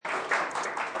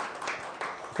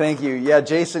Thank you. Yeah,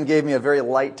 Jason gave me a very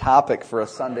light topic for a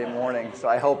Sunday morning, so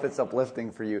I hope it's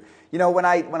uplifting for you. You know, when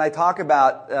I talk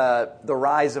about the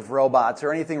rise of robots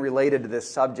or anything related to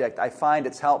this subject, I find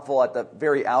it's helpful at the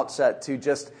very outset to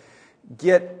just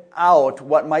get out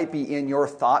what might be in your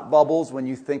thought bubbles when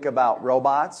you think about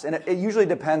robots. And it usually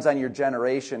depends on your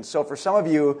generation. So for some of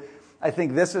you, I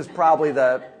think this is probably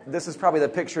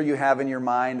the picture you have in your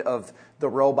mind of the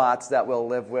robots that we'll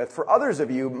live with. For others of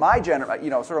you, my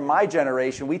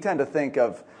generation, we tend to think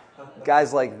of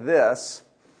guys like this,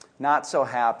 not so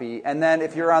happy. And then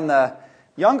if you're on the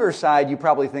younger side, you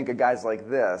probably think of guys like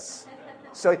this.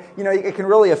 So, you know, it can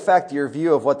really affect your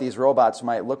view of what these robots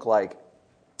might look like.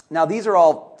 Now, these are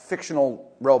all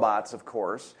fictional robots, of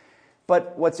course.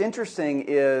 But what's interesting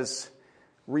is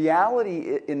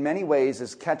reality, in many ways,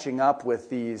 is catching up with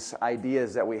these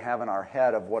ideas that we have in our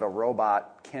head of what a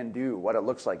robot can do, what it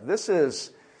looks like. This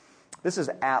is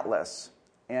Atlas,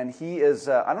 and he is,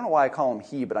 I don't know why I call him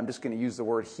he, but I'm just going to use the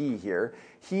word he here.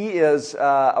 He is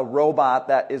a robot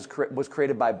that was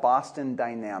created by Boston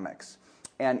Dynamics,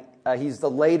 and he's the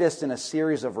latest in a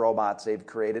series of robots they've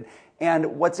created.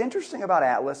 And what's interesting about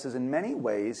Atlas is in many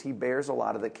ways he bears a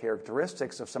lot of the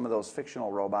characteristics of some of those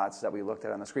fictional robots that we looked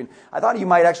at on the screen. I thought you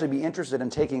might actually be interested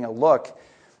in taking a look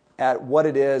at what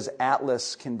it is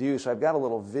Atlas can do. So I've got a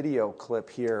little video clip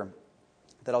here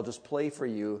that I'll just play for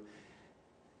you.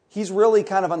 He's really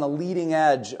kind of on the leading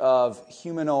edge of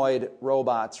humanoid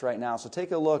robots right now. So take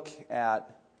a look at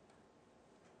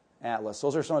Atlas.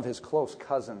 Those are some of his close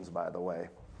cousins, by the way.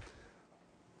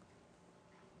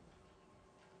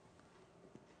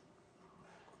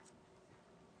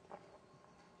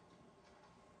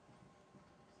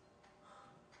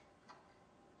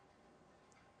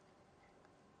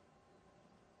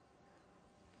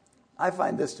 I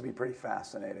find this to be pretty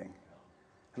fascinating.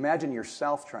 Imagine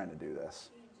yourself trying to do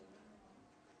this.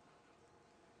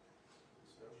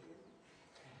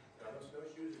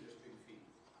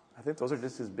 I think those are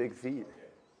just his big feet.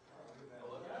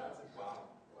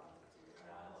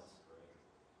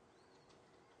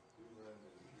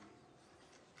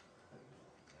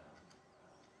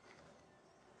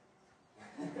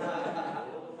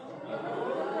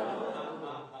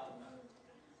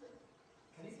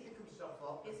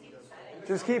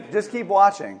 Just keep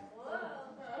watching.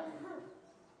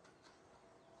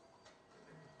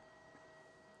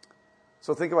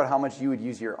 So think about how much you would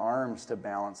use your arms to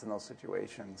balance in those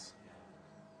situations.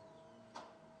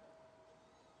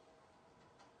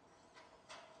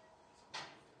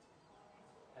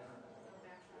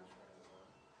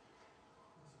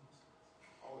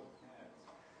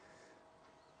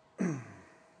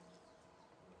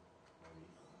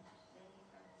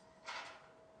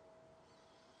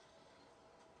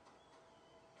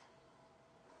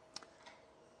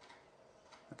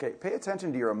 Okay, pay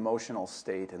attention to your emotional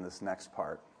state in this next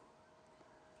part.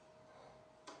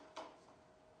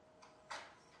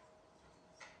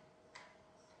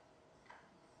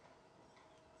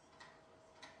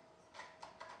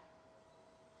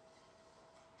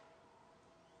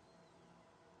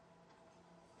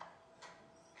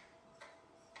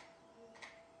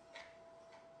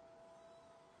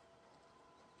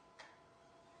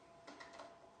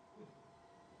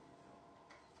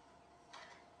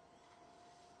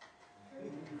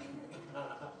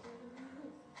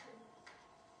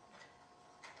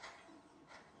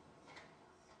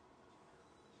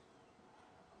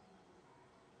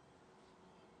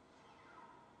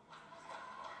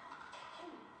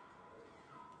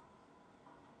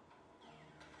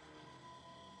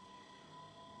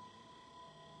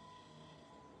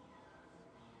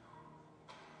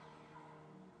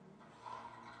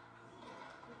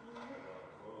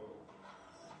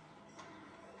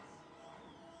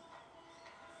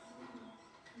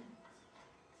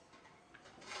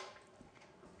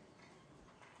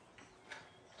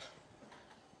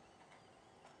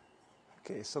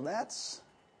 Okay, so that's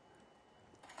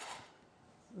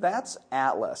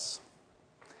Atlas.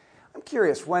 I'm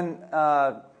curious, when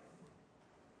the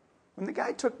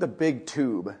guy took the big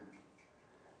tube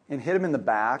and hit him in the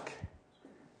back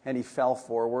and he fell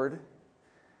forward,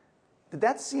 did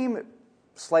that seem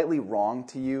slightly wrong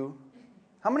to you?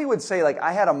 How many would say, like,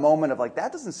 I had a moment of, like,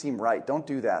 that doesn't seem right. Don't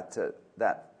do that to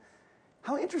that.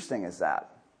 How interesting is that?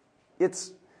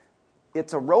 It's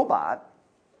a robot.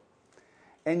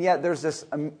 And yet there's this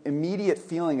immediate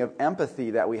feeling of empathy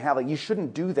that we have. Like, you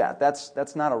shouldn't do that.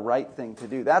 That's not a right thing to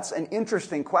do. That's an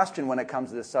interesting question when it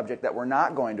comes to this subject that we're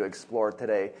not going to explore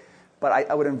today. But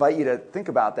I would invite you to think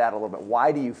about that a little bit.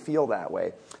 Why do you feel that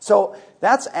way? So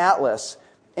that's Atlas.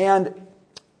 And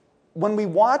when we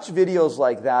watch videos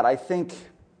like that, I think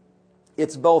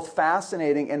it's both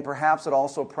fascinating and perhaps it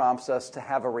also prompts us to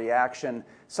have a reaction,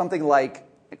 something like,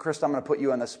 Krista, I'm going to put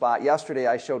you on the spot. Yesterday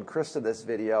I showed Krista this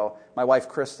video, my wife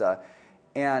Krista,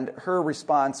 and her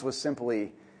response was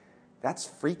simply, "That's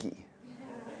freaky."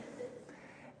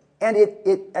 And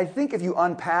I think if you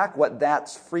unpack what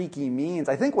 "that's freaky" means,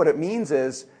 I think what it means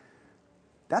is,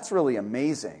 that's really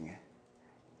amazing.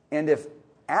 And if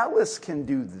Atlas can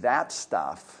do that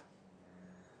stuff,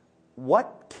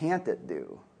 what can't it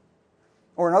do?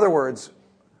 Or in other words,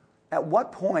 at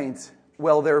what point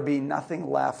will there be nothing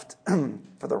left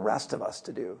for the rest of us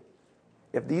to do?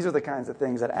 If these are the kinds of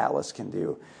things that Atlas can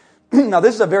do. Now,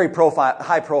 this is a very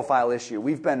high-profile issue.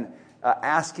 We've been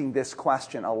asking this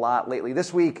question a lot lately.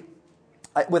 This week,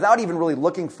 without even really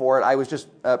looking for it, I was just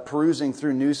perusing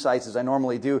through news sites as I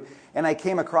normally do, and I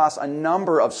came across a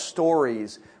number of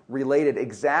stories related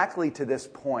exactly to this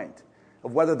point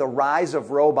of whether the rise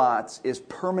of robots is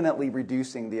permanently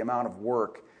reducing the amount of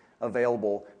work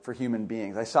available for human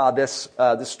beings. I saw this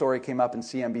story came up in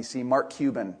CNBC. Mark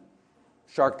Cuban,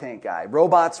 Shark Tank guy.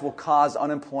 Robots will cause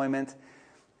unemployment,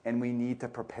 and we need to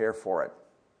prepare for it.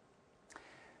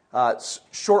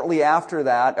 Shortly after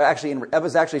that, it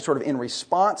was actually sort of in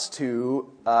response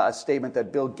to a statement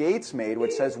that Bill Gates made,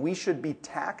 which says we should be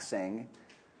taxing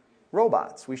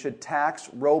robots. We should tax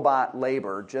robot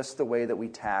labor just the way that we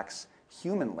tax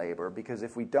human labor, because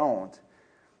if we don't,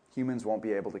 humans won't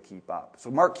be able to keep up. So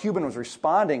Mark Cuban was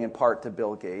responding in part to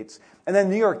Bill Gates. And then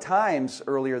New York Times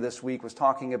earlier this week was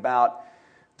talking about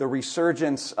the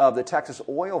resurgence of the Texas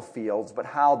oil fields, but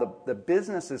how the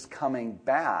business is coming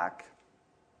back,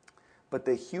 but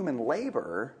the human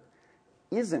labor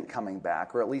isn't coming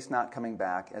back, or at least not coming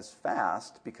back as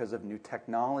fast because of new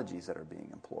technologies that are being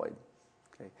employed.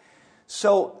 Okay.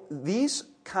 So these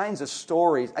kinds of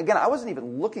stories, again, I wasn't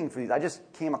even looking for these. I just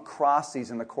came across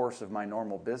these in the course of my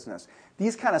normal business.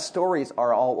 These kind of stories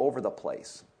are all over the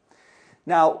place.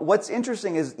 Now, what's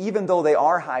interesting is even though they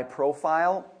are high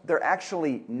profile, they're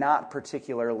actually not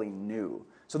particularly new.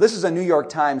 So this is a New York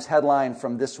Times headline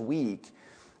from this week,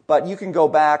 but you can go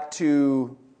back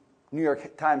to New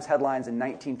York Times headlines in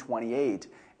 1928,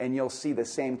 and you'll see the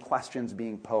same questions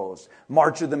being posed.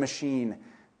 March of the machine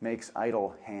makes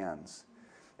idle hands.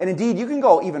 And indeed, you can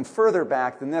go even further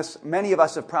back than this. Many of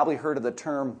us have probably heard of the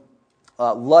term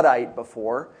Luddite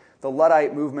before, the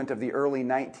Luddite movement of the early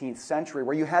 19th century,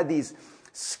 where you had these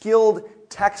skilled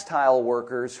textile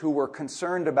workers who were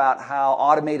concerned about how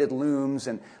automated looms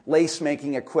and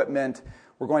lace-making equipment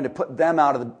were going to put them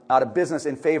out of business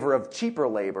in favor of cheaper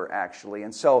labor, actually.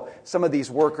 And so some of these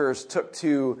workers took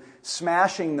to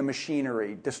smashing the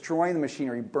machinery, destroying the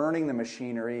machinery, burning the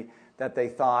machinery that they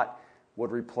thought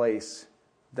would replace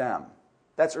them.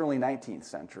 That's early 19th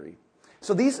century.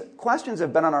 So these questions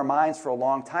have been on our minds for a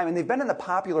long time, and they've been in the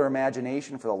popular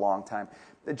imagination for a long time.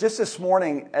 Just this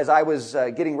morning, as I was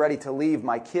getting ready to leave,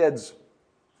 my kids,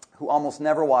 who almost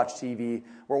never watch TV,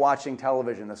 were watching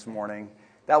television this morning.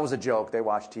 That was a joke. They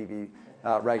watch TV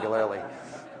regularly.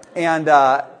 And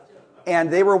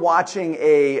they were watching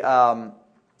a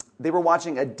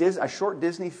short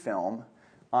Disney film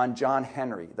on John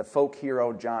Henry, the folk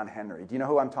hero John Henry. Do you know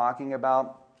who I'm talking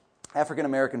about?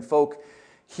 African-American folk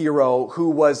hero who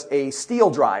was a steel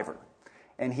driver.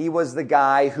 And he was the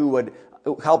guy who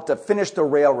helped to finish the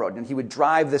railroad. And he would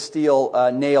drive the steel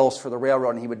nails for the railroad.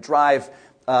 And he would drive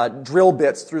drill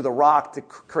bits through the rock to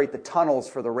create the tunnels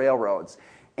for the railroads.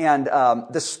 And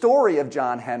the story of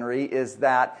John Henry is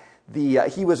that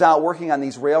he was out working on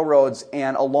these railroads,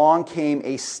 and along came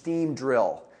a steam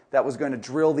drill that was going to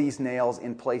drill these nails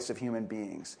in place of human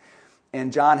beings.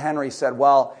 And John Henry said,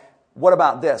 well, what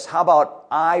about this? How about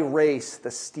I race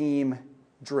the steam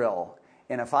drill,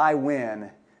 and if I win,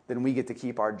 then we get to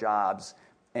keep our jobs,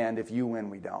 and if you win,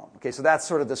 we don't. Okay, so that's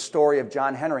sort of the story of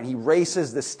John Henry. And he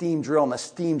races the steam drill, and the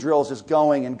steam drill is just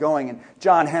going and going, and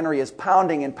John Henry is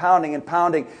pounding and pounding and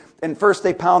pounding. And first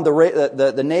they pound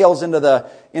the nails into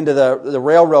the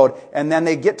railroad, and then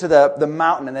they get to the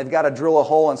mountain, and they've got to drill a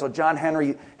hole. And so John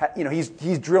Henry,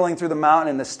 he's drilling through the mountain,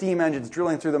 and the steam engine's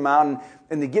drilling through the mountain,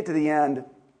 and they get to the end,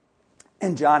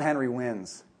 and John Henry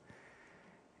wins,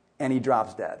 and he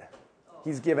drops dead.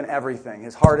 He's given everything.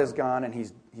 His heart is gone, and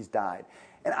he's died.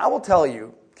 And I will tell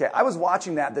you, okay, I was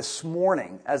watching that this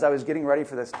morning as I was getting ready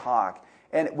for this talk.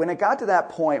 And when it got to that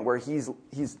point where he's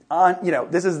on,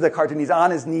 this is the cartoon, he's on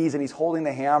his knees and he's holding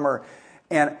the hammer.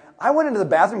 And I went into the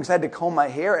bathroom because I had to comb my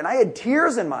hair, and I had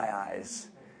tears in my eyes.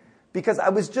 Because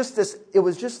it was just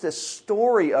this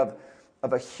story of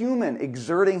a human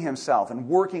exerting himself and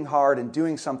working hard and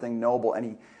doing something noble.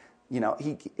 And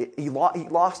he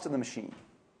lost to the machine.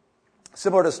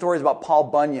 Similar to stories about Paul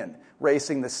Bunyan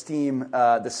racing the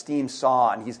steam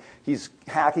saw, and he's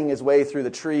hacking his way through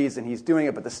the trees, and he's doing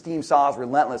it, but the steam saw is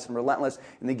relentless,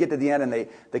 and they get to the end, and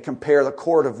they compare the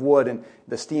cord of wood, and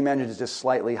the steam engine is just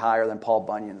slightly higher than Paul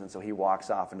Bunyan's, and so he walks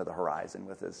off into the horizon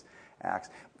with his axe.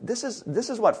 This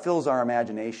is what fills our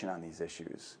imagination on these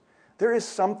issues. There is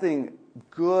something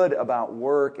good about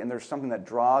work, and there's something that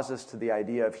draws us to the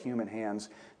idea of human hands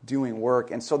doing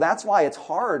work. And so that's why it's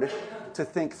hard to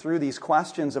think through these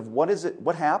questions of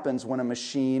what happens when a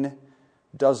machine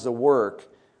does the work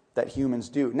that humans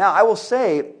do. Now, I will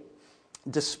say,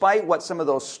 despite what some of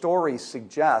those stories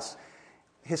suggest,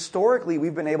 historically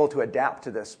we've been able to adapt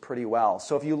to this pretty well.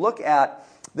 So if you look at,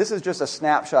 this is just a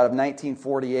snapshot of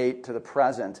 1948 to the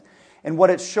present, and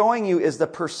what it's showing you is the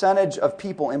percentage of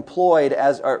people employed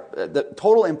the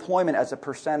total employment as a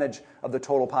percentage of the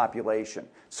total population.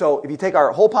 So if you take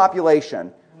our whole population,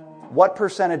 what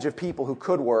percentage of people who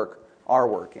could work are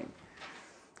working?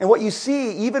 And what you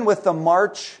see, even with the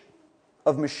march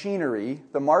of machinery,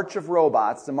 the march of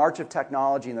robots, the march of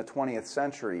technology in the 20th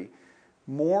century,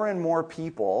 more and more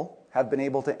people have been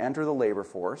able to enter the labor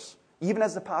force, even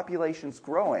as the population's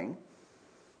growing,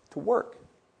 to work.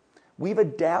 We've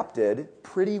adapted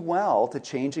pretty well to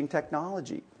changing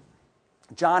technology.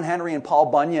 John Henry and Paul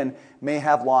Bunyan may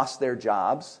have lost their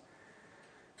jobs,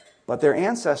 but their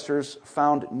ancestors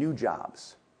found new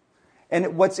jobs.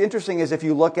 And what's interesting is if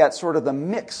you look at sort of the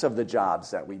mix of the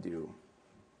jobs that we do.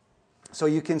 So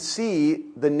you can see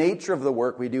the nature of the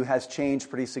work we do has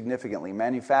changed pretty significantly.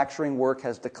 Manufacturing work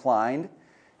has declined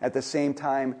at the same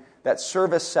time that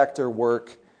service sector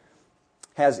work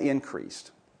has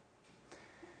increased.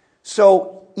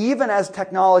 So even as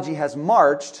technology has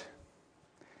marched,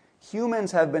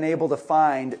 humans have been able to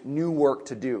find new work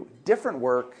to do. Different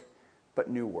work, but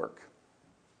new work.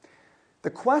 The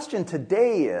question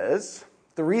today is,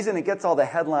 the reason it gets all the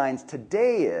headlines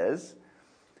today is,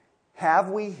 have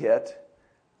we hit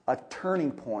a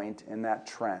turning point in that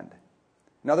trend?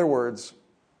 In other words,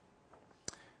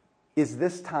 is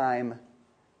this time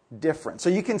different?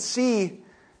 So you can see,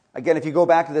 again, if you go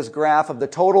back to this graph of the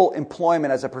total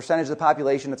employment as a percentage of the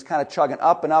population, it's kind of chugging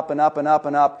up and up and up and up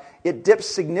and up. It dipped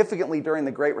significantly during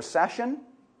the Great Recession,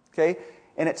 okay?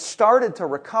 And it started to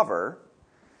recover.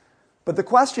 But the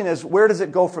question is, where does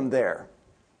it go from there?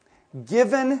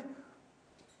 Given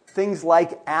things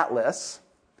like Atlas,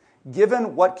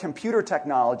 given what computer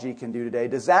technology can do today,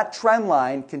 does that trend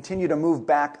line continue to move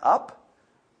back up?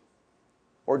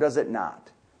 Or does it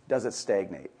not? Does it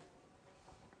stagnate?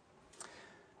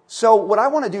 So what I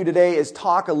want to do today is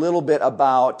talk a little bit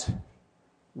about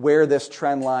where this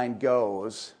trend line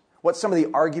goes, what some of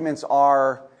the arguments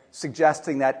are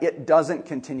suggesting that it doesn't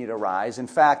continue to rise. In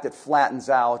fact, it flattens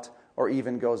out or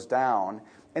even goes down,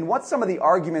 and what some of the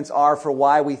arguments are for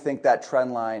why we think that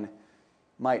trend line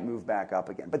might move back up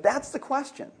again. But that's the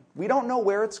question. We don't know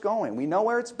where it's going. We know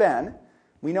where it's been.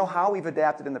 We know how we've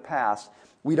adapted in the past.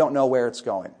 We don't know where it's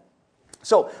going.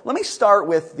 So let me start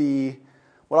with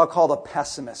what I'll call the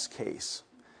pessimist case.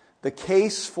 The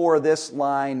case for this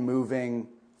line moving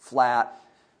flat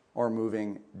or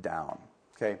moving down.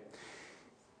 Okay?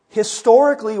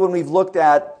 Historically, when we've looked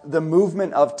at the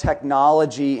movement of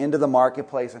technology into the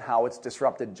marketplace and how it's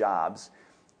disrupted jobs,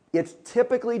 it's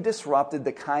typically disrupted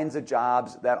the kinds of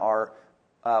jobs that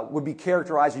would be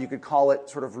characterized, or you could call it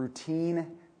sort of routine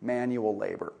manual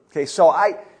labor. Okay, so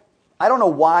I don't know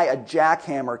why a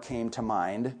jackhammer came to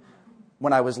mind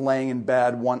when I was laying in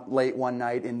bed late one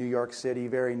night in New York City,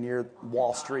 very near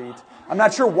Wall Street. I'm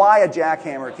not sure why a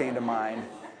jackhammer came to mind,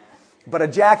 but a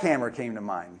jackhammer came to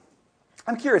mind.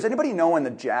 I'm curious, anybody know when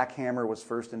the jackhammer was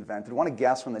first invented? Want to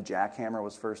guess when the jackhammer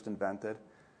was first invented?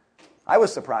 I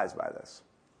was surprised by this.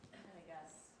 I'm going to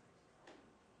guess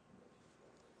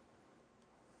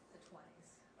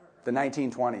the 20s.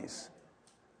 The 1920s.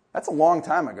 That's a long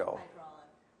time ago.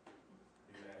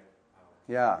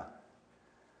 Yeah.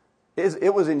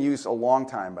 It was in use a long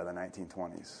time by the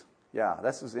 1920s. Yeah,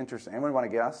 this is interesting. Anyone want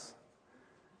to guess?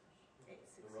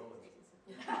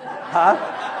 Huh?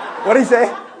 What did he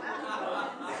say?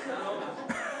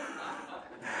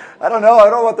 I don't know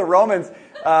about the Romans.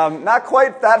 Not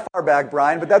quite that far back,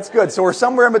 Brian, but that's good. So we're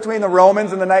somewhere in between the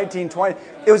Romans and the 1920s.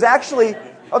 It was actually,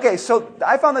 okay, so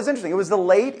I found this interesting. It was the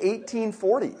late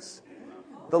 1840s.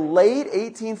 The late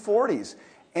 1840s.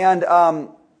 And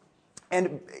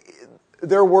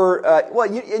there were,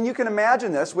 and you can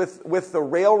imagine this with the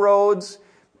railroads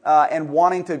and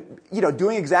wanting to,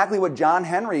 doing exactly what John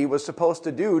Henry was supposed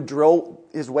to do, drill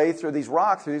his way through these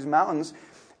rocks, through these mountains.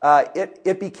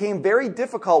 It became very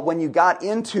difficult when you got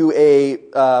into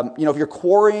if you're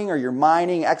quarrying or you're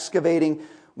mining, excavating,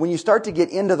 when you start to get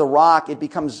into the rock, it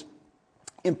becomes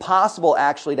impossible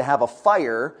actually to have a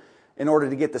fire in order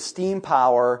to get the steam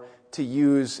power to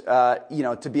use,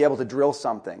 to be able to drill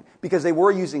something, because they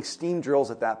were using steam drills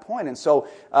at that point. And so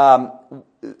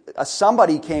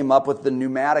somebody came up with the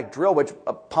pneumatic drill, which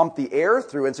pumped the air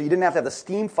through, and so you didn't have to have the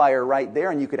steam fire right there,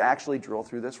 and you could actually drill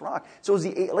through this rock. So it was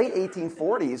the late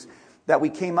 1840s that we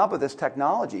came up with this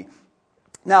technology.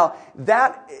 Now,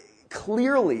 that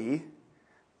clearly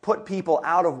put people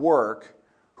out of work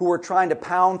who were trying to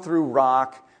pound through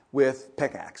rock with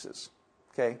pickaxes.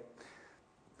 Okay?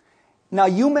 Now,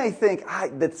 you may think,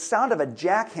 the sound of a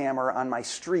jackhammer on my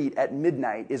street at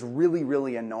midnight is really,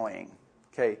 really annoying.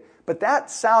 Okay? But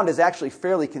that sound is actually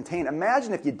fairly contained.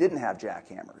 Imagine if you didn't have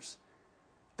jackhammers.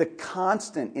 The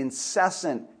constant,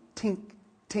 incessant tink,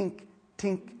 tink,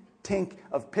 tink, tink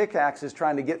of pickaxes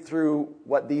trying to get through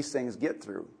what these things get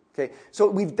through. Okay? So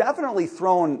we've definitely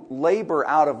thrown labor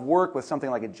out of work with something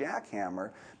like a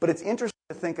jackhammer, but it's interesting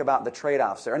to think about the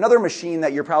trade-offs there. Another machine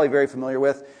that you're probably very familiar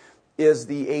with is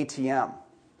the ATM.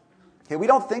 Okay, we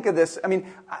don't think of this,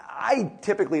 I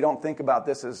typically don't think about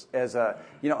this as a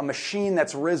machine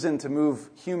that's risen to move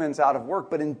humans out of work,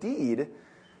 but indeed,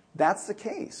 that's the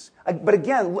case. But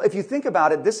again, if you think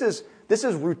about it, this is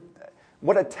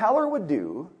what a teller would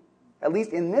do, at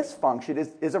least in this function,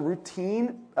 is a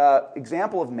routine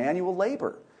example of manual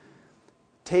labor.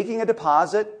 Taking a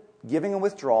deposit, giving a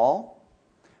withdrawal.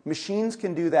 Machines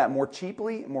can do that more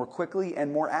cheaply, more quickly,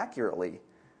 and more accurately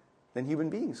than human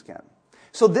beings can.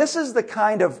 So this is the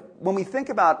kind of, when we think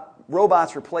about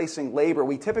robots replacing labor,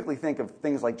 we typically think of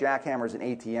things like jackhammers and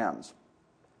ATMs.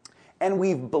 And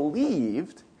we've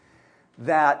believed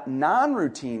that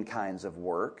non-routine kinds of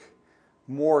work,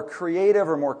 more creative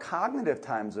or more cognitive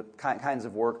kinds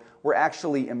of work, were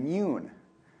actually immune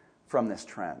from this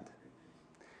trend.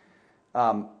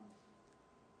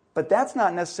 But that's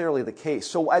not necessarily the case.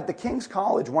 So at the King's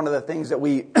College, one of the things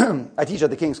that I teach at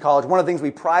the King's College, one of the things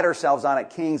we pride ourselves on at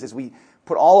King's is we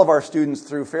put all of our students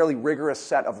through a fairly rigorous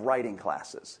set of writing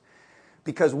classes.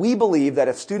 Because we believe that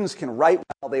if students can write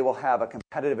well, they will have a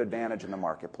competitive advantage in the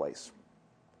marketplace.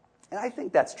 And I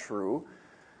think that's true,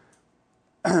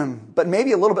 but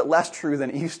maybe a little bit less true than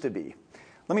it used to be.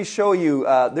 Let me show you,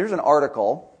 there's an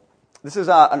article. This is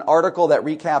an article that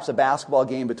recaps a basketball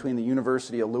game between the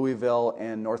University of Louisville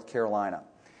and North Carolina.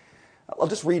 I'll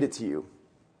just read it to you.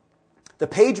 The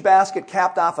Page basket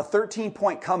capped off a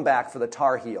 13-point comeback for the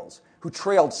Tar Heels, who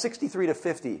trailed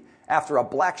 63-50 after a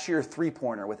Blackshear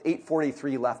three-pointer with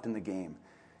 8:43 left in the game.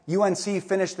 UNC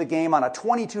finished the game on a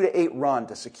 22-8 run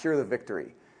to secure the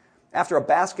victory. After a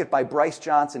basket by Bryce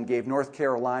Johnson gave North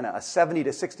Carolina a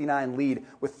 70-69 lead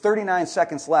with 39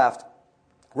 seconds left,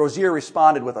 Rozier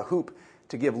responded with a hoop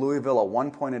to give Louisville a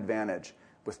 1-point advantage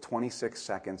with 26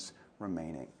 seconds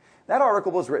remaining. That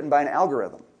article was written by an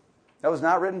algorithm. That was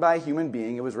not written by a human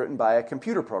being. It was written by a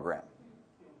computer program.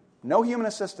 No human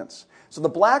assistance. So the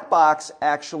black box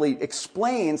actually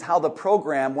explains how the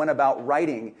program went about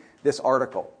writing this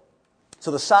article.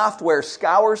 So the software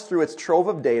scours through its trove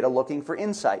of data looking for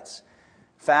insights,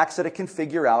 facts that it can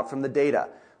figure out from the data.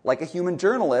 Like a human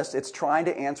journalist, it's trying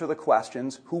to answer the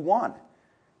questions: who won?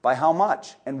 By how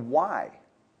much? And why?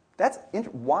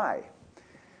 Why?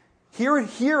 Here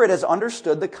it has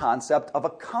understood the concept of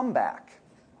a comeback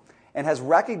and has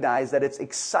recognized that it's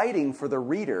exciting for the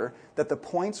reader that the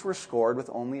points were scored with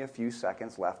only a few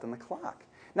seconds left on the clock.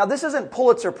 Now, this isn't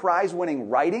Pulitzer Prize-winning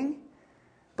writing,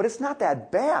 but it's not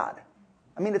that bad.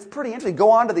 It's pretty interesting.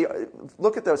 Go on to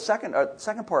look at the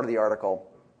second part of the article.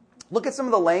 Look at some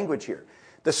of the language here.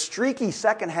 The streaky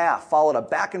second half followed a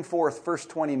back-and-forth first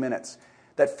 20 minutes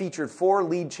that featured 4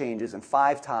 lead changes and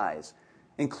 5 ties,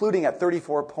 including at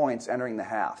 34 points entering the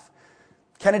half.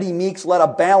 Kennedy Meeks led a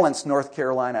balanced North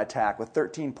Carolina attack with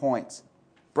 13 points.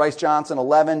 Bryce Johnson,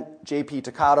 11, J.P.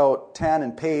 Toccato, 10,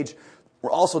 and Page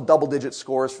were also double-digit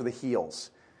scores for the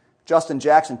Heels. Justin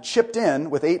Jackson chipped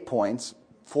in with 8 points,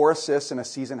 4 assists, and a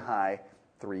season-high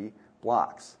 3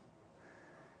 blocks.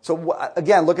 So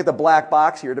again, look at the black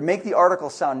box here. To make the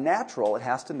article sound natural, it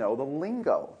has to know the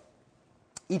lingo.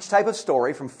 Each type of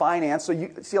story, from finance, so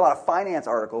you see a lot of finance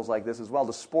articles like this as well,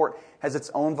 to sport, has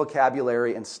its own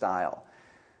vocabulary and style.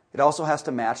 It also has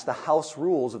to match the house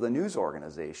rules of the news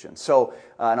organization. So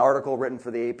an article written for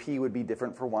the AP would be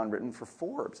different for one written for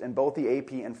Forbes. And both the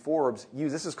AP and Forbes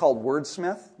use, this is called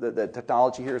Wordsmith. The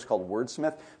technology here is called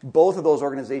Wordsmith. Both of those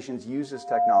organizations use this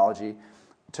technology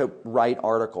to write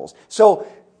articles. So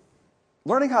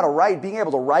learning how to write, being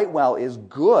able to write well is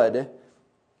good,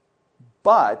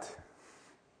 but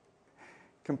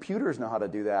computers know how to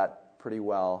do that pretty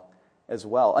well as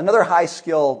well. Another high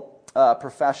skill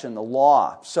profession, the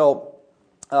law. So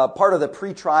Part of the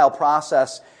pretrial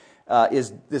process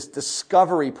is this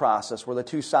discovery process where the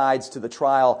two sides to the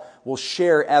trial will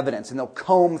share evidence, and they'll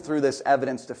comb through this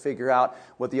evidence to figure out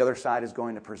what the other side is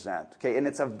going to present. Okay, and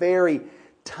it's a very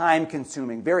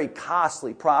time-consuming, very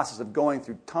costly process of going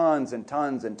through tons and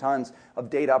tons and tons of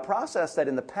data, a process that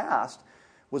in the past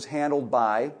was handled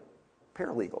by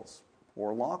paralegals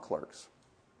or law clerks.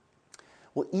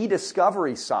 Well,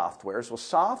 e-discovery software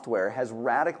has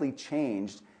radically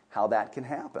changed how that can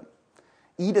happen.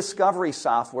 E-discovery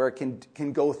software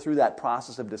can go through that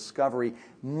process of discovery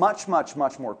much, much,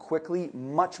 much more quickly,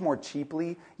 much more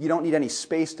cheaply. You don't need any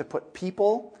space to put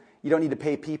people. You don't need to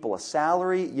pay people a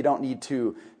salary. You don't need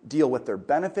to deal with their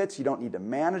benefits. You don't need to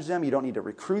manage them. You don't need to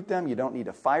recruit them. You don't need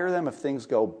to fire them if things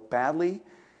go badly.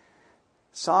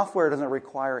 Software doesn't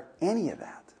require any of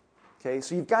that. Okay,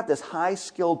 so you've got this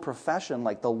high-skilled profession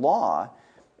like the law,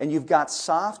 and you've got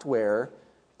software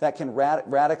that can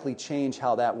radically change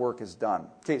how that work is done.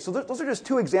 Okay, so those are just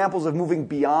two examples of moving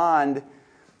beyond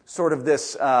sort of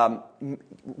this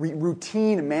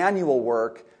routine manual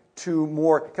work to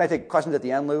more. Can I take questions at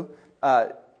the end, Lou?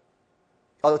 I'll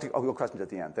go questions at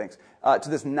the end. Thanks. To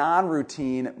this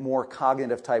non-routine, more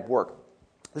cognitive type work.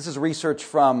 This is research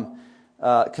from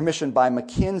commissioned by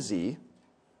McKinsey,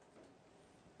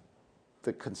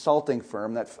 the consulting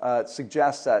firm, that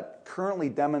suggests that currently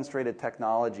demonstrated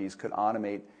technologies could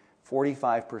automate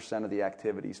 45% of the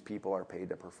activities people are paid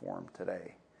to perform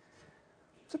today.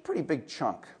 It's a pretty big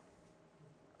chunk.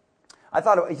 I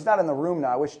thought, he's not in the room now.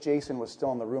 I wish Jason was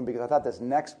still in the room because I thought this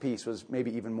next piece was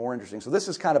maybe even more interesting. So this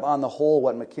is kind of on the whole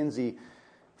what McKinsey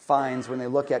finds when they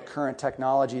look at current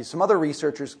technologies. Some other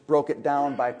researchers broke it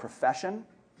down by profession,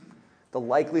 the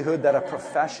likelihood that a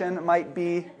profession might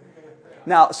be.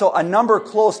 Now, so a number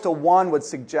close to 1 would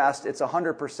suggest it's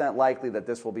 100% likely that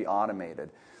this will be automated.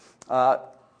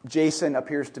 Jason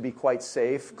appears to be quite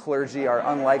safe. Clergy are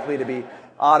unlikely to be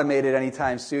automated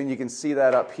anytime soon. You can see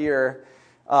that up here.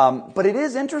 But it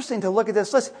is interesting to look at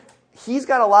this list. He's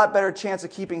got a lot better chance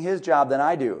of keeping his job than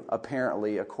I do,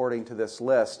 apparently, according to this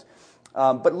list.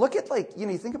 But look at,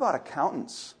 you think about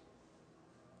accountants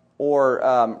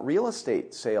or real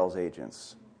estate sales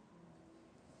agents.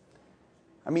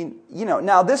 I mean,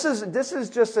 now this is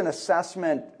just an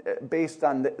assessment based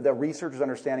on the researcher's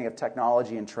understanding of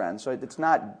technology and trends. So it's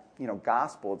not,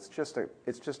 gospel.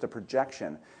 It's just a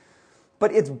projection.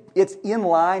 But it's in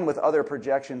line with other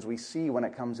projections we see when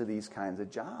it comes to these kinds of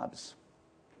jobs.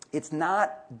 It's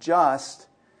not just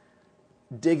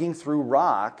digging through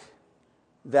rock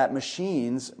that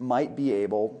machines might be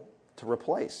able to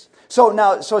replace.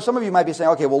 So some of you might be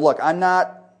saying, okay, well, look, I'm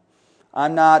not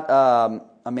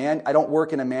I don't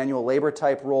work in a manual labor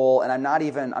type role, and I'm not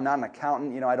an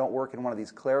accountant. I don't work in one of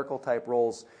these clerical type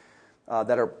roles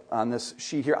that are on this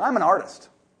sheet here. I'm an artist.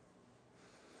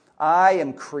 I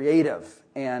am creative,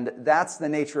 and that's the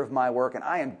nature of my work, and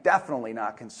I am definitely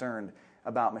not concerned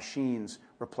about machines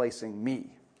replacing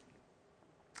me.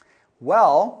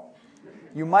 Well,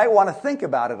 you might want to think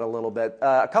about it a little bit.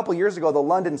 A couple years ago, the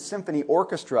London Symphony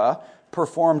Orchestra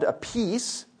performed a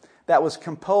piece that was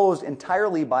composed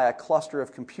entirely by a cluster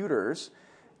of computers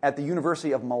at the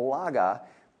University of Malaga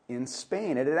in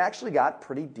Spain, and it actually got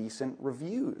pretty decent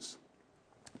reviews.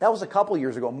 That was a couple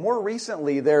years ago. More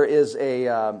recently, there is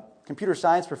a computer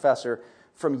science professor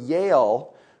from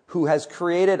Yale who has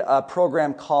created a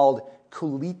program called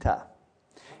Kulita.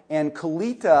 And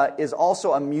Kulita is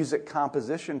also a music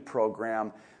composition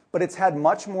program, but it's had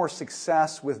much more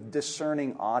success with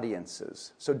discerning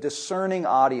audiences. So discerning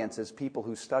audiences, people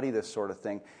who study this sort of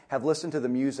thing, have listened to the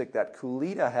music that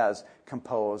Kulita has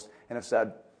composed and have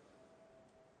said,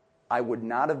 I would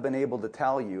not have been able to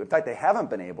tell you, in fact, they haven't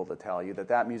been able to tell you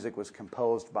that music was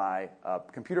composed by a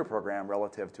computer program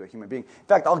relative to a human being. In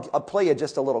fact, I'll play you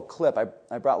just a little clip.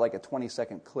 I brought like a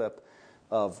 20-second clip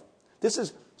of this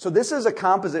is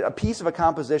a piece of a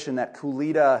composition that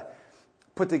Kulita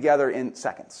put together in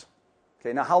seconds.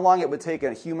 Okay, now how long it would take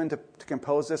a human to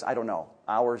compose this, I don't know.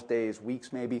 Hours, days,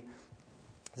 weeks maybe.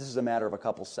 This is a matter of a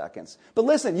couple seconds. But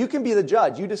listen, you can be the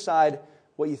judge. You decide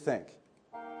what you think.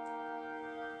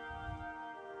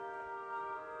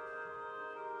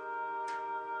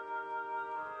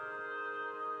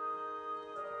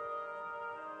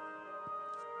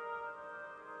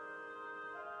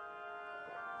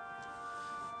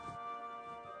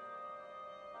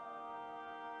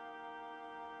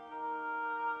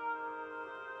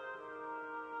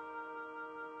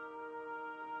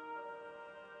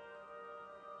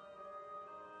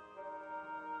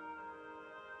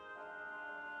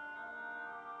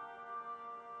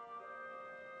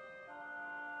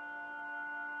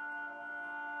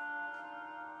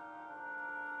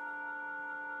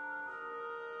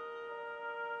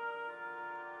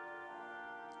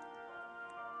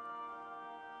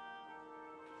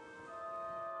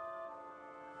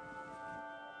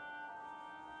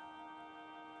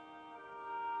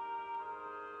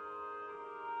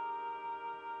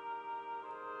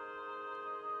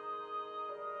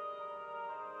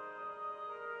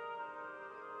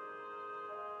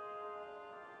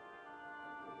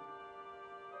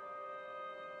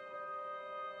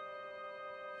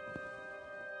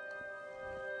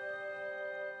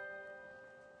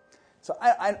 So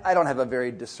I don't have a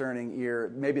very discerning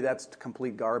ear. Maybe that's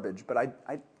complete garbage, but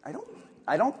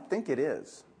I don't think it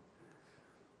is.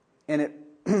 And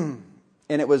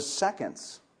it was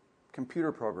Seconds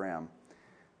computer program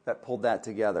that pulled that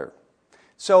together.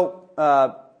 So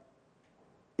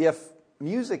if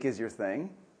music is your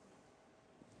thing,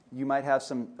 you might have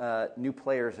some new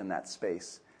players in that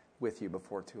space with you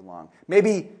before too long.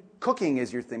 Maybe cooking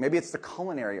is your thing. Maybe it's the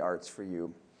culinary arts for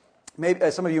you.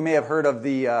 Maybe some of you may have heard of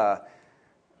the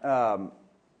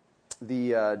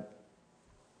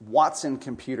Watson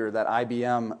computer that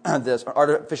IBM, this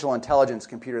artificial intelligence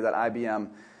computer that IBM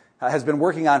has been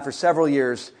working on for several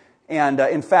years, and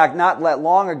in fact, not that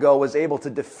long ago, was able to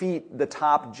defeat the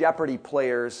top Jeopardy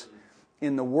players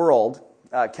in the world.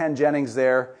 Ken Jennings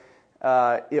there,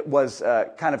 it was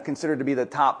kind of considered to be the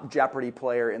top Jeopardy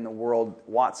player in the world.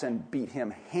 Watson beat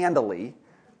him handily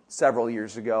several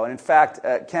years ago. And in fact,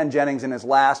 Ken Jennings, in his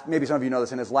last, maybe some of you know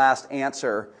this, in his last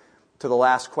answer to the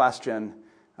last question,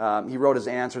 he wrote his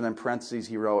answer, and then in parentheses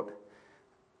he wrote,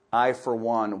 "I, for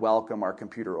one, welcome our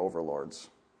computer overlords."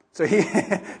 So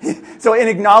so in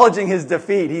acknowledging his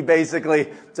defeat, he basically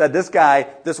said,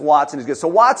 this Watson is good. So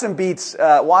Watson beats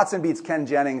Ken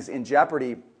Jennings in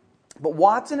Jeopardy. But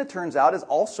Watson, it turns out, is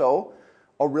also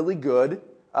a really good,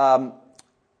 I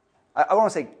want to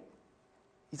say,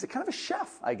 he's a kind of a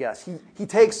chef, I guess. He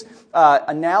takes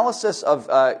analysis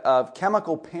of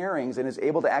chemical pairings and is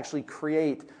able to actually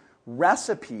create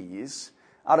recipes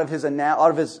out of his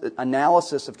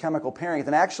analysis of chemical pairings,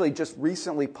 and actually just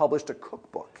recently published a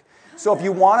cookbook. So if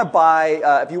you want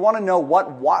to know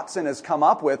what Watson has come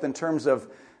up with in terms of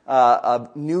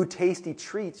new tasty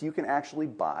treats, you can actually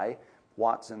buy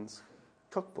Watson's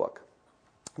cookbook.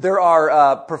 There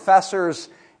are professors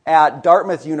at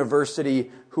Dartmouth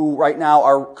University who right now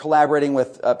are collaborating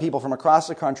with people from across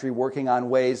the country working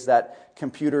on ways that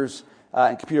computers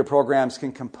and computer programs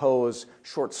can compose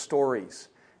short stories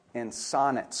and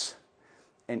sonnets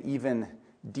and even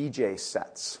DJ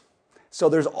sets. So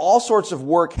there's all sorts of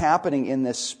work happening in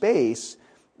this space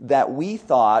that we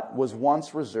thought was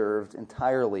once reserved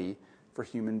entirely for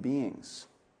human beings.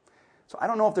 So I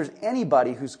don't know if there's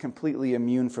anybody who's completely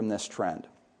immune from this trend.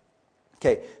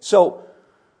 Okay, so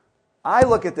I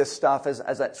look at this stuff as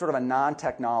a sort of a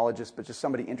non-technologist, but just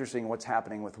somebody interested in what's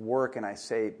happening with work, and I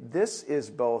say, this is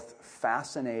both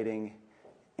fascinating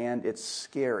and it's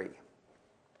scary.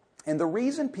 And the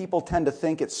reason people tend to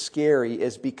think it's scary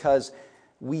is because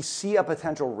we see a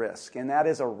potential risk, and that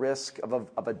is a risk of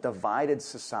a divided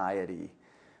society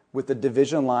with the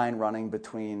division line running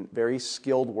between very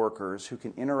skilled workers who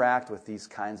can interact with these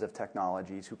kinds of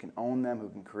technologies, who can own them, who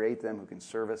can create them, who can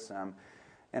service them,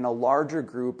 and a larger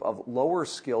group of lower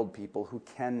skilled people who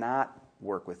cannot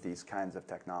work with these kinds of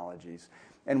technologies.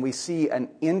 And we see an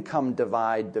income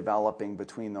divide developing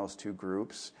between those two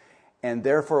groups, and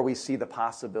therefore we see the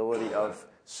possibility of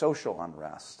social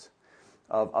unrest,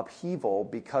 of upheaval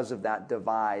because of that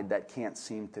divide that can't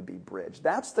seem to be bridged.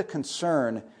 That's the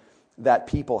concern that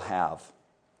people have.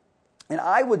 And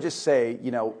I would just say,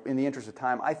 in the interest of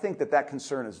time, I think that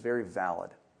concern is very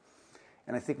valid.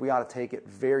 And I think we ought to take it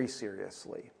very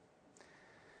seriously.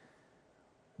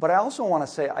 But I also want to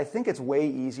say, I think it's way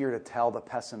easier to tell the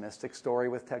pessimistic story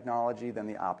with technology than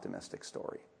the optimistic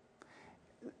story.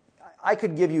 I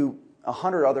could give you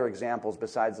 100 other examples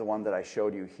besides the one that I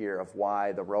showed you here of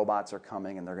why the robots are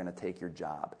coming and they're going to take your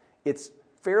job. It's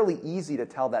fairly easy to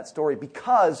tell that story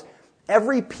because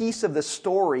every piece of the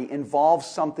story involves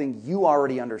something you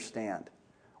already understand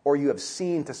or you have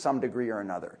seen to some degree or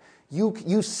another.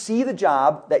 You see the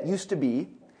job that used to be,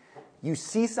 you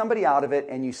see somebody out of it,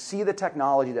 and you see the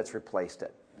technology that's replaced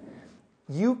it.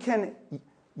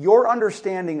 Your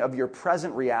understanding of your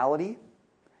present reality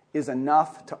is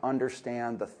enough to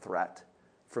understand the threat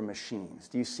from machines.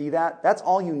 Do you see that? That's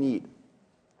all you need.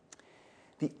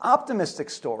 The optimistic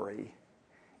story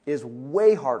is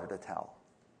way harder to tell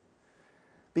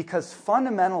because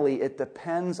fundamentally it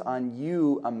depends on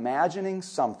you imagining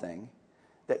something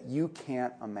that you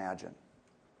can't imagine.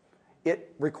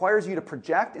 It requires you to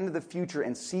project into the future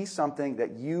and see something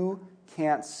that you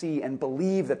can't see and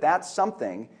believe that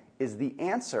something is the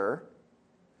answer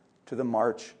to the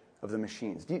march of the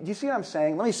machines. Do you see what I'm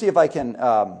saying? Let me see if I can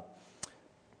go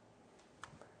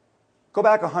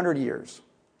back 100 years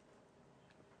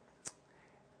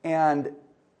and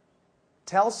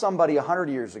tell somebody 100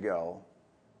 years ago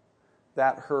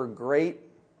that her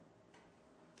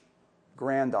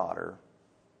great-granddaughter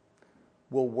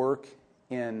will work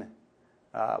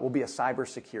will be a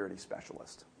cybersecurity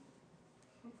specialist.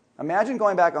 Imagine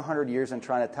going back 100 years and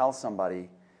trying to tell somebody,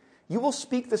 you will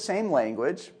speak the same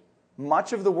language,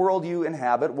 much of the world you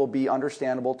inhabit will be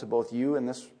understandable to both you and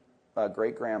this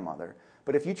great-grandmother.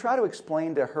 But if you try to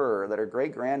explain to her that her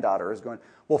great-granddaughter is going,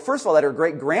 well, first of all, that her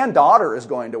great-granddaughter is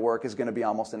going to work is going to be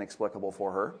almost inexplicable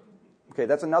for her. Okay,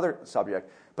 that's another subject.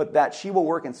 But that she will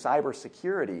work in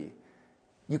cybersecurity,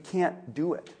 you can't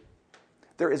do it.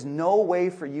 There is no way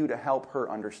for you to help her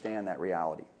understand that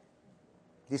reality.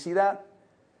 Do you see that?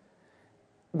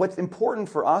 What's important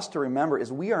for us to remember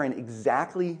is we are in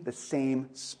exactly the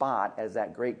same spot as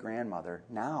that great-grandmother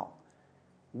now.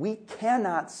 We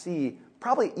cannot see,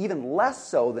 probably even less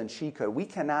so than she could, we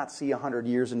cannot see 100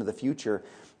 years into the future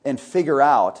and figure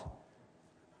out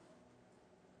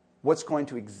what's going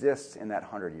to exist in that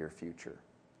 100-year future.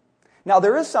 Now,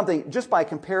 there is something, just by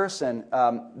comparison,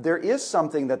 there is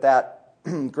something that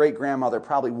great-grandmother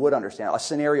probably would understand, a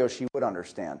scenario she would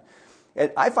understand.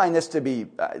 And I find this to be,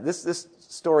 this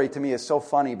story to me is so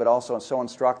funny, but also so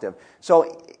instructive.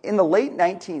 So in the late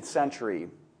 19th century,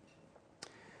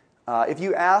 if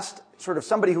you asked sort of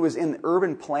somebody who was in the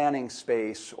urban planning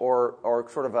space or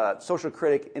sort of a social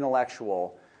critic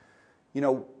intellectual,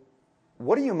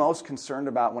 what are you most concerned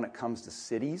about when it comes to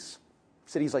cities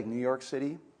like New York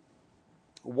City?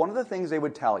 One of the things they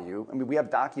would tell you, I mean, we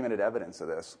have documented evidence of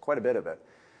this, quite a bit of it.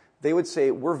 They would say,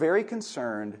 we're very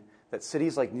concerned that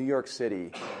cities like New York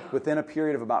City, within a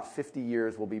period of about 50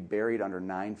 years, will be buried under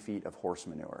 9 feet of horse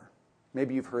manure.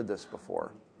 Maybe you've heard this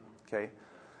before, okay?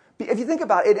 If you think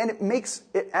about it, and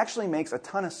it actually makes a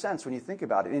ton of sense when you think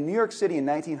about it. In New York City in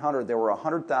 1900, there were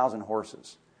 100,000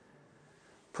 horses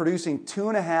producing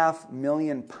 2.5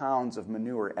 million pounds of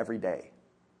manure every day,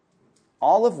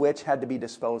 all of which had to be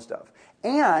disposed of.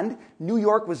 And New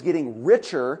York was getting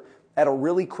richer at a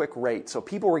really quick rate. So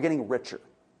people were getting richer,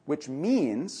 which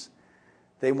means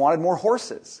they wanted more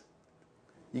horses.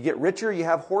 You get richer, you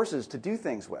have horses to do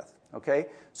things with, okay?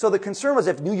 So the concern was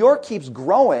if New York keeps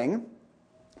growing,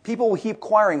 people will keep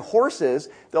acquiring horses,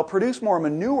 they'll produce more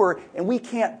manure, and we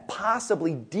can't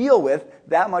possibly deal with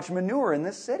that much manure in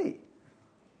this city.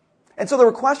 And so there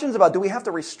were questions about, do we have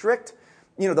to restrict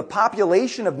the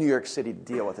population of New York City to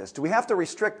deal with this? Do we have to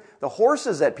restrict the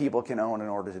horses that people can own in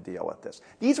order to deal with this?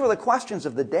 These were the questions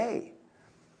of the day.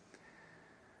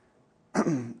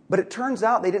 But it turns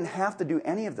out they didn't have to do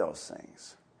any of those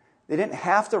things. They didn't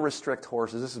have to restrict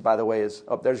horses. This is, by the way,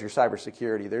 there's your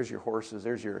cybersecurity, there's your horses,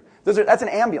 that's an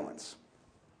ambulance.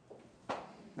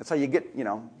 That's how you get, you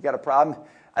got a problem.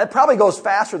 It probably goes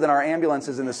faster than our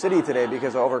ambulances in the city today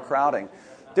because of overcrowding.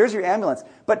 There's your ambulance.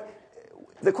 But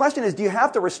the question is, do you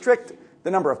have to restrict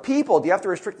the number of people? Do you have to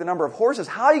restrict the number of horses?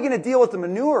 How are you going to deal with the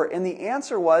manure? And the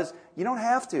answer was, you don't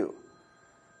have to.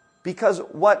 Because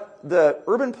what the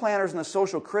urban planners and the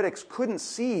social critics couldn't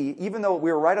see, even though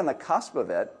we were right on the cusp of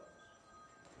it,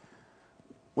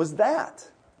 was that.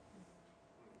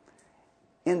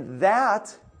 And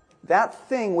that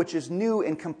thing which is new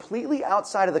and completely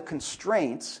outside of the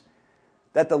constraints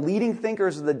that the leading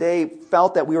thinkers of the day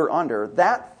felt that we were under,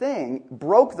 that thing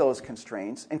broke those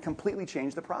constraints and completely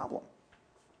changed the problem.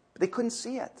 But they couldn't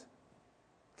see it.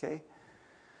 Okay?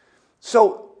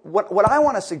 So what I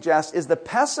want to suggest is the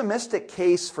pessimistic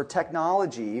case for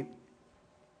technology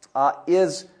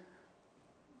is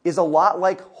a lot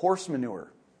like horse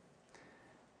manure.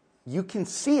 You can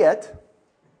see it,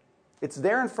 it's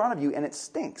there in front of you, and it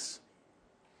stinks.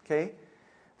 Okay?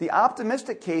 The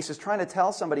optimistic case is trying to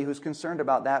tell somebody who's concerned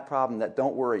about that problem that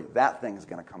don't worry, that thing is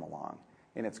going to come along,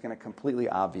 and it's going to completely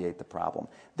obviate the problem.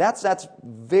 That's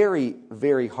very,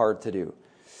 very hard to do.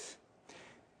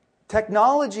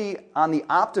 Technology on the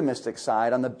optimistic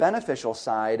side, on the beneficial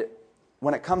side,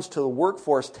 when it comes to the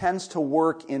workforce, tends to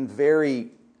work in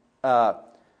very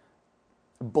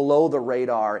below the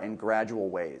radar and gradual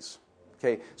ways.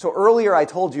 Okay, so earlier I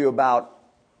told you about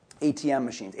ATM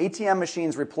machines. ATM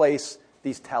machines replace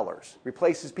these tellers,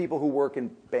 replaces people who work in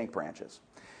bank branches.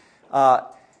 And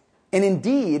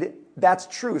indeed, that's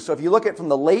true. So if you look at from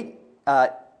the late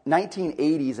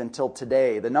 1980s until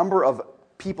today, the number of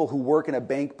people who work in a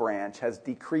bank branch has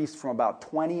decreased from about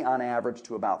 20 on average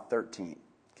to about 13.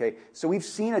 Okay, so we've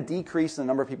seen a decrease in the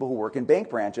number of people who work in bank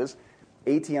branches.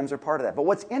 ATMs are part of that. But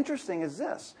what's interesting is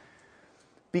this.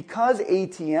 Because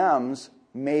ATMs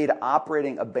made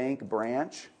operating a bank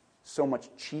branch so much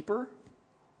cheaper,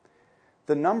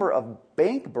 the number of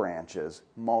bank branches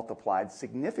multiplied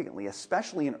significantly,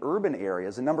 especially in urban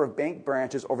areas. The number of bank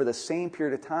branches over the same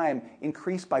period of time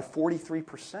increased by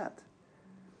 43%.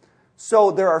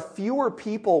 So there are fewer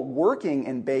people working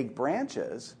in bank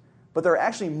branches, but there are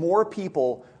actually more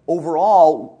people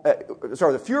overall, there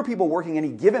are fewer people working in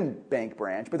any given bank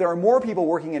branch, but there are more people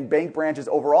working in bank branches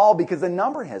overall because the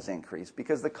number has increased,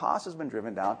 because the cost has been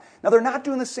driven down. Now, they're not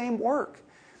doing the same work.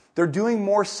 They're doing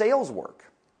more sales work,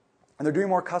 and they're doing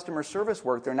more customer service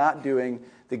work. They're not doing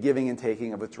the giving and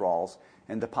taking of withdrawals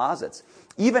and deposits.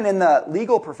 Even in the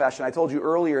legal profession, I told you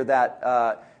earlier that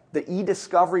the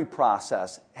e-discovery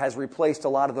process has replaced a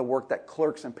lot of the work that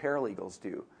clerks and paralegals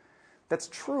do. That's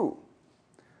true.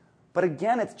 But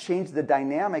again, it's changed the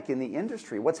dynamic in the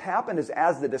industry. What's happened is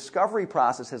as the discovery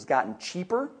process has gotten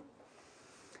cheaper,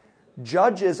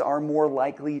 judges are more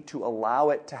likely to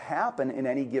allow it to happen in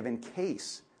any given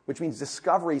case, which means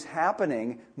discovery is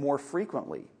happening more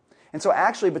frequently. And so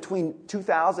actually between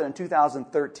 2000 and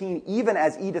 2013, even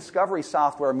as e-discovery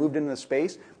software moved into the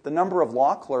space, the number of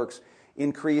law clerks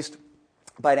increased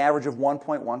by an average of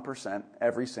 1.1%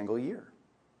 every single year.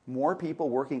 More people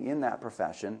working in that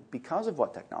profession because of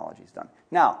what technology has done.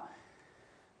 Now,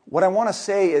 what I want to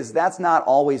say is that's not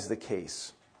always the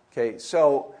case. Okay,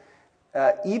 so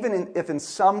even if in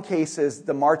some cases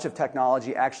the march of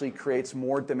technology actually creates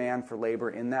more demand for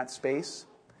labor in that space,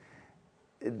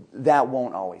 that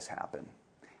won't always happen.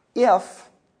 If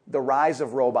the rise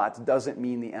of robots doesn't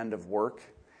mean the end of work,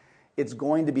 it's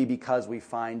going to be because we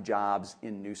find jobs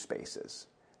in new spaces.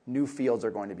 New fields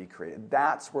are going to be created.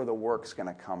 That's where the work's going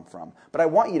to come from. But I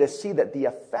want you to see that the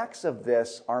effects of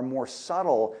this are more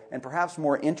subtle and perhaps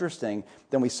more interesting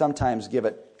than we sometimes give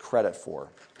it credit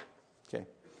for. Okay.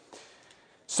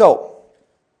 So,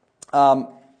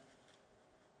 how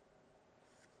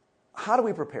do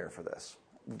we prepare for this?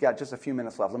 We've got just a few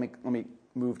minutes left. Let me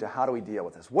move to how do we deal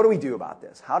with this? What do we do about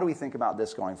this? How do we think about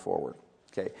this going forward?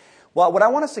 Okay. Well, what I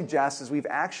want to suggest is we've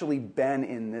actually been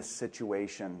in this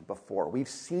situation before. We've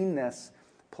seen this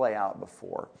play out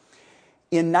before.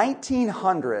 In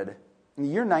the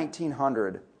year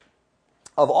 1900,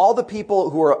 of all the people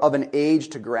who are of an age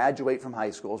to graduate from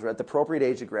high schools, or at the appropriate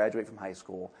age to graduate from high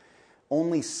school,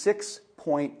 only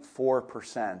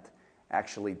 6.4%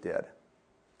 actually did.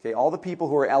 Okay, all the people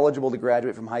who are eligible to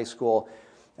graduate from high school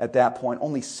at that point,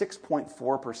 only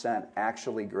 6.4%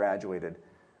 actually graduated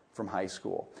from high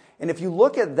school. And if you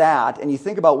look at that and you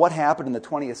think about what happened in the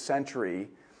 20th century,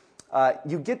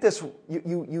 you get this.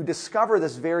 You discover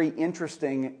this very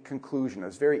interesting conclusion,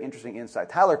 this very interesting insight.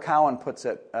 Tyler Cowen puts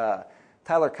it.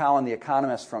 Tyler Cowen, the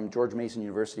economist from George Mason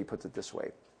University, puts it this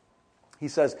way. He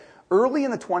says, early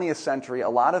in the 20th century, a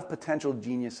lot of potential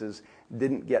geniuses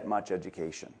didn't get much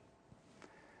education.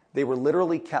 They were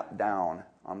literally kept down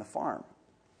on the farm.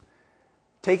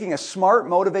 Taking a smart,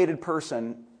 motivated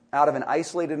person out of an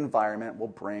isolated environment will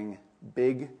bring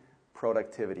big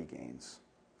productivity gains.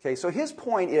 Okay, so his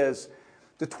point is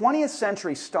the 20th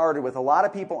century started with a lot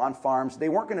of people on farms. They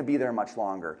weren't going to be there much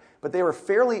longer, but they were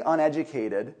fairly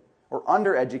uneducated or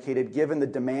undereducated given the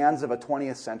demands of a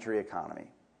 20th century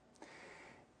economy.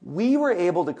 We were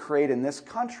able to create in this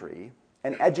country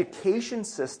an education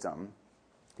system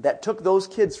that took those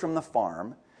kids from the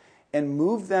farm and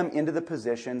moved them into the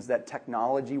positions that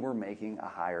technology was making a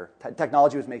higher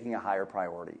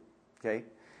priority. Okay?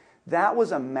 That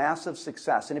was a massive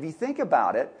success. And if you think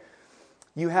about it,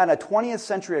 you had a 20th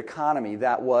century economy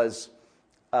that was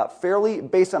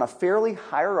based on a fairly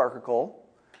hierarchical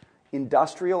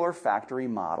industrial or factory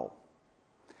model.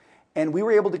 And we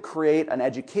were able to create an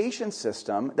education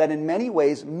system that in many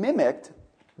ways mimicked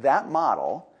that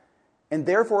model and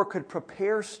therefore could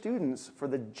prepare students for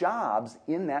the jobs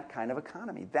in that kind of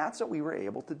economy. That's what we were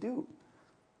able to do.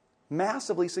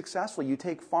 Massively successful. You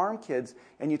take farm kids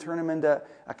and you turn them into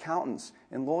accountants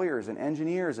and lawyers and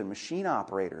engineers and machine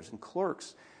operators and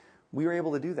clerks. We were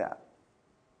able to do that.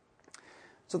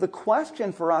 So the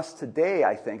question for us today,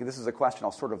 I think, and this is a question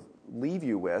I'll sort of leave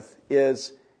you with,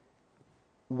 is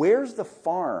where's the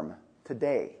farm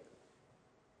today?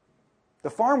 The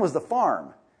farm was the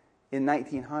farm in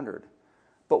 1900.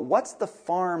 But what's the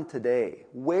farm today?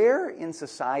 Where in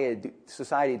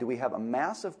society do we have a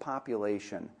massive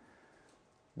population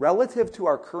relative to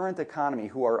our current economy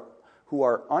who are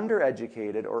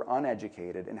undereducated or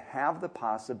uneducated and have the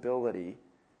possibility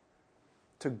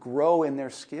to grow in their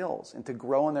skills and to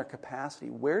grow in their capacity?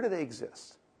 Where do they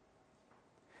exist?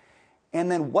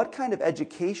 And then what kind of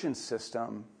education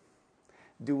system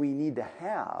do we need to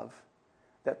have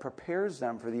that prepares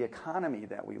them for the economy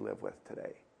that we live with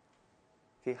today?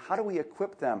 Okay, how do we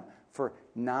equip them for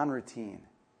non-routine,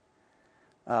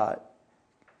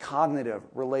 cognitive,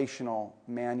 relational,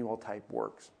 manual type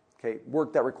works? Okay,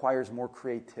 work that requires more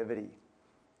creativity,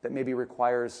 that maybe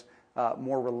requires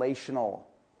more relational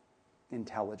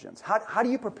intelligence. How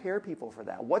do you prepare people for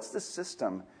that? What's the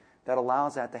system that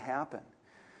allows that to happen?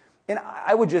 And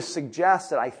I would just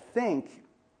suggest that I think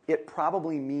it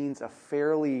probably means a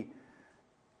fairly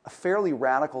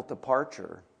radical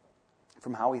departure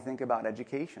from how we think about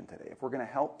education today. If we're going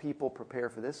to help people prepare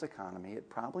for this economy, it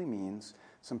probably means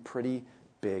some pretty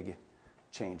big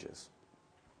changes.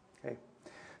 Okay?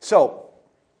 So,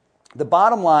 the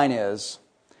bottom line is,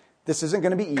 this isn't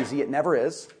going to be easy. It never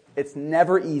is. It's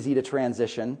never easy to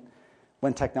transition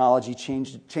when technology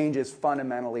changes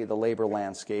fundamentally the labor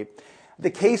landscape. The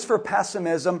case for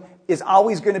pessimism is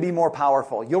always going to be more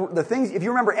powerful. If you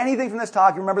remember anything from this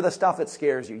talk, you remember the stuff that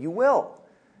scares you. You will.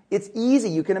 It's easy.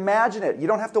 You can imagine it. You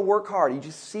don't have to work hard. You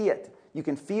just see it. You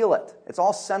can feel it. It's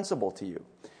all sensible to you.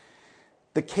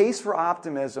 The case for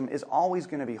optimism is always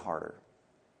going to be harder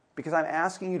because I'm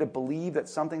asking you to believe that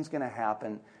something's going to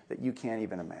happen that you can't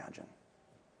even imagine.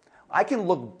 I can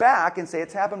look back and say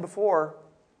it's happened before,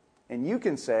 and you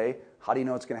can say, how do you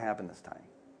know it's going to happen this time?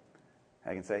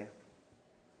 I can say,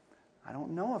 I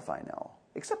don't know if I know,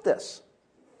 except this.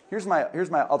 Here's my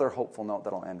other hopeful note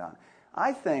that I'll end on.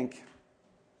 I think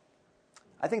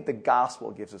the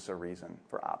gospel gives us a reason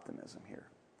for optimism here.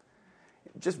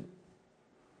 Just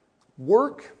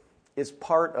work is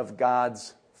part of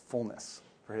God's fullness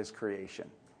for his creation.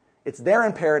 It's there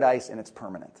in paradise and it's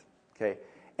permanent. Okay?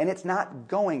 And it's not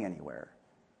going anywhere.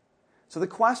 So the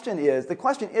question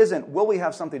isn't, will we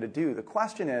have something to do? The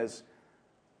question is,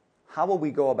 how will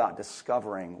we go about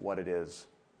discovering what it is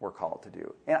we're called to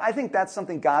do? And I think that's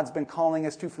something God's been calling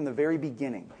us to from the very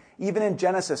beginning. Even in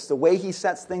Genesis, the way he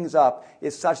sets things up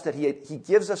is such that he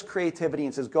gives us creativity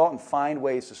and says, go out and find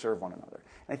ways to serve one another.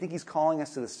 And I think he's calling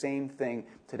us to the same thing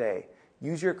today.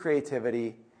 Use your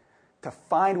creativity to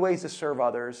find ways to serve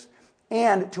others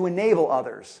and to enable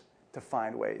others to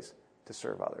find ways to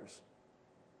serve others.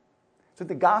 So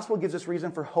the gospel gives us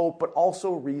reason for hope, but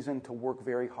also reason to work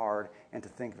very hard and to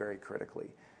think very critically.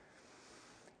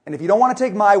 And if you don't want to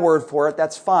take my word for it,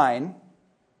 that's fine.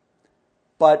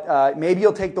 But maybe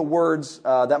you'll take the words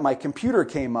that my computer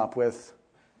came up with.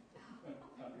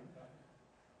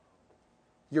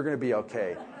 You're going to be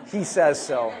okay. He says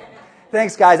so.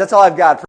 Thanks, guys. That's all I've got.